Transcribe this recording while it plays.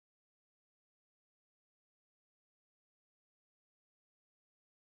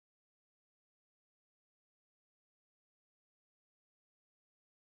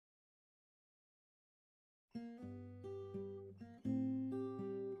Oh,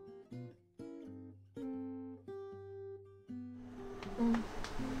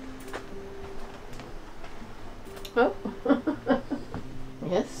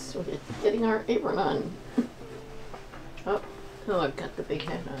 yes, we're getting our apron on. Oh, I've got the big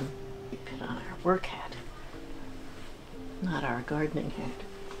hat on. We put on our work hat, not our gardening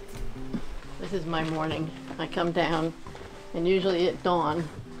hat. This is my morning. I come down, and usually at dawn,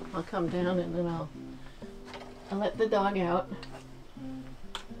 I'll come down and then I'll let the dog out,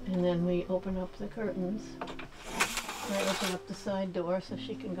 and then we open up the curtains. I open up the side door so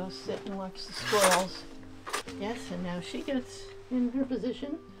she can go sit and watch the squirrels. Yes, and now she gets in her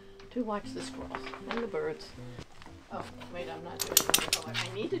position to watch the squirrels and the birds. Oh, wait, I'm not doing watercolor.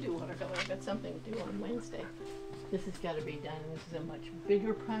 I need to do watercolor. I've got something to do on Wednesday. This has got to be done. This is a much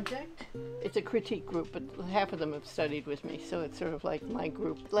bigger project. It's a critique group, but half of them have studied with me, so it's sort of like my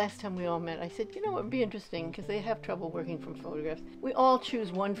group. Last time we all met, I said, you know what would be interesting, because they have trouble working from photographs. We all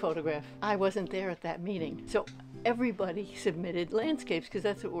choose one photograph. I wasn't there at that meeting, so everybody submitted landscapes, because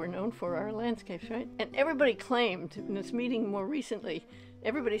that's what we're known for, our landscapes, right? And everybody claimed in this meeting more recently,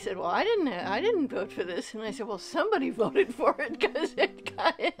 everybody said, well, I didn't vote for this. And I said, well, somebody voted for it because it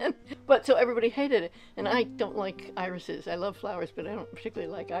got in. But so everybody hated it. And I don't like irises. I love flowers, but I don't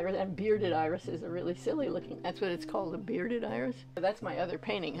particularly like iris. And bearded irises are really silly looking. That's what it's called, a bearded iris. That's my other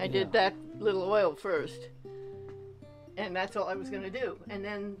painting. I did that little oil first. And that's all I was going to do. And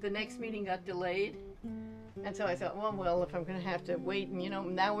then the next meeting got delayed. And so I thought, well, if I'm going to have to wait,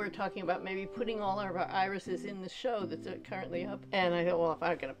 and now we're talking about maybe putting all of our irises in the show that's currently up. And I thought, well, if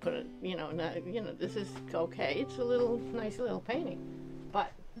I'm going to put it, this is okay. It's a nice little painting.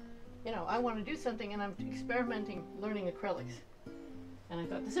 But, I want to do something, and I'm experimenting, learning acrylics. And I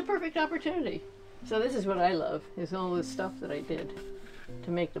thought, this is a perfect opportunity. So this is what I love, is all this stuff that I did to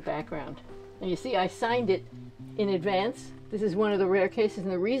make the background. And you see, I signed it in advance. This is one of the rare cases,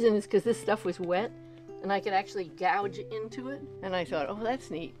 and the reason is because this stuff was wet. And I could actually gouge into it. And I thought, oh, that's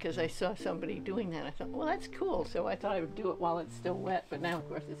neat, because I saw somebody doing that. I thought, well, that's cool. So I thought I would do it while it's still wet, but now, of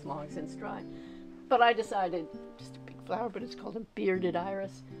course, it's long since dry. But I decided, just a big flower, but it's called a bearded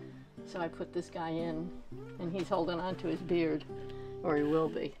iris. So I put this guy in, and he's holding on to his beard, or he will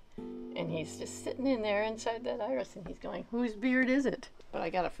be. And he's just sitting in there inside that iris, and he's going, whose beard is it? But I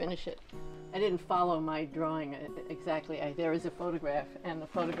got to finish it. I didn't follow my drawing exactly. There is a photograph, and the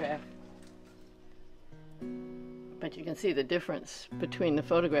photograph, but you can see the difference between the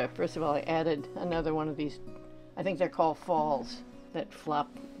photograph. First of all, I added another one of these, I think they're called falls, that flop,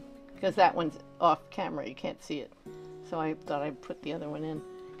 because that one's off camera, you can't see it. So I thought I'd put the other one in,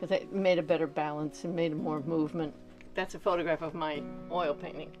 because it made a better balance and made more movement. That's a photograph of my oil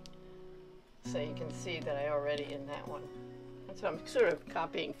painting. So you can see that I already in that one. And so I'm sort of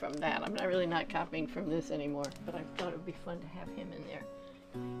copying from that. I'm really not copying from this anymore, but I thought it would be fun to have him in there.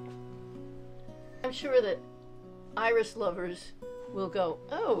 I'm sure that iris lovers will go,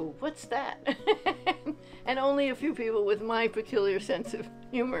 oh, what's that? And only a few people with my peculiar sense of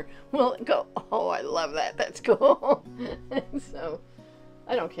humor will go, oh, I love that, that's cool. So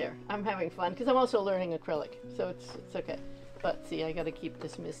I don't care. I'm having fun, because I'm also learning acrylic, so it's okay. But see, I got to keep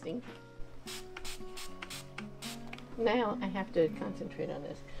this misting. Now I have to concentrate on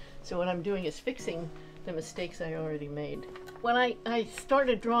this. So what I'm doing is fixing the mistakes I already made. When I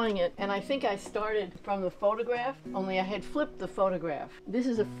started drawing it, and I think I started from the photograph, only I had flipped the photograph. This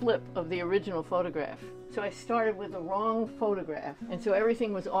is a flip of the original photograph. So I started with the wrong photograph, and so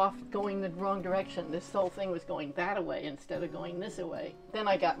everything was off, going the wrong direction. This whole thing was going that way instead of going this way. Then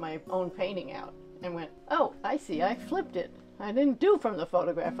I got my own painting out and went, oh, I see, I flipped it. I didn't do from the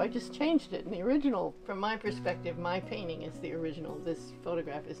photograph, I just changed it. And the original, from my perspective, my painting is the original. This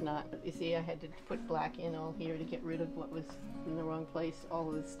photograph is not. But you see, I had to put black in all here to get rid of what was in the wrong place. All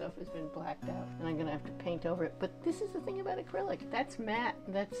of this stuff has been blacked out, and I'm gonna have to paint over it. But this is the thing about acrylic. That's matte,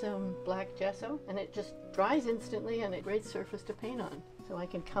 that's black gesso, and it just dries instantly, and a great surface to paint on. So I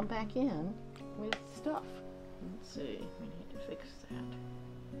can come back in with stuff. Let's see, we need to fix that.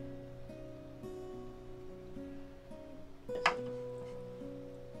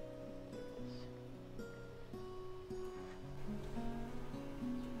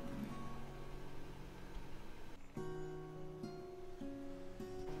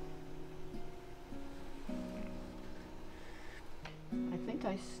 I think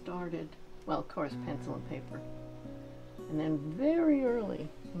I started, well, of course, pencil and paper, and then very early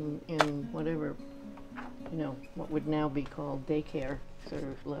in whatever, what would now be called daycare sort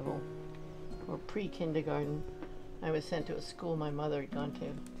of level, or pre-kindergarten, I was sent to a school my mother had gone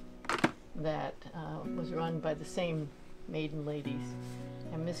to that was run by the same maiden ladies.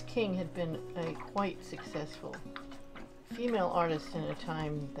 And Miss King had been a quite successful female artist in a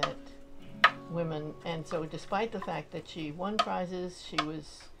time that women, and so despite the fact that she won prizes, she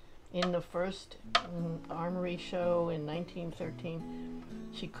was in the first armory show in 1913,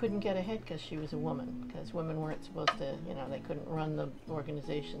 she couldn't get ahead because she was a woman, because women weren't supposed to, you know, they couldn't run the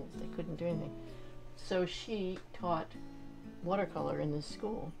organizations, they couldn't do anything. So she taught watercolor in this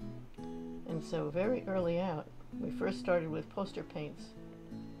school. And so very early out, we first started with poster paints,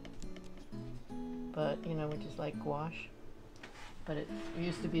 but, you know, which is like gouache. But it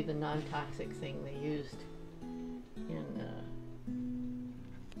used to be the non-toxic thing they used in,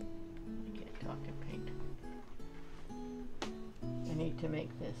 I can't talk in paint. I need to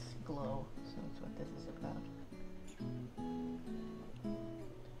make this glow, so that's what this is about.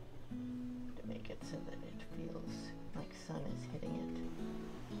 To make it so that it feels like sun is hitting it.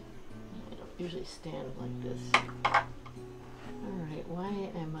 I don't usually stand like this. Alright, why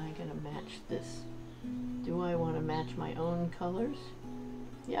am I going to match this? Do I want to match my own colors?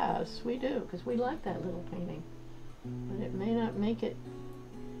 Yes, we do, because we like that little painting. But it may not make it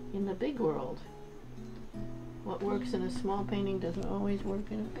in the big world. What works in a small painting doesn't always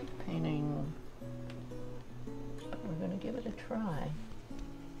work in a big painting. We're going to give it a try.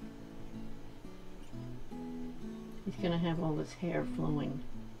 He's going to have all this hair flowing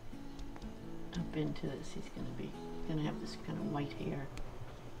up into this. He's going to have this kind of white hair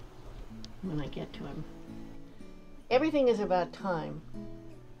when I get to him. Everything is about time.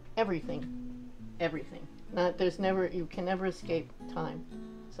 Everything. Everything. You can never escape time.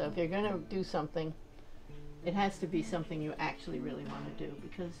 So if you're going to do something, it has to be something you actually really want to do,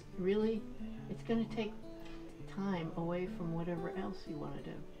 because really it's going to take time away from whatever else you want to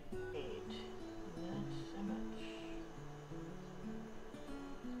do.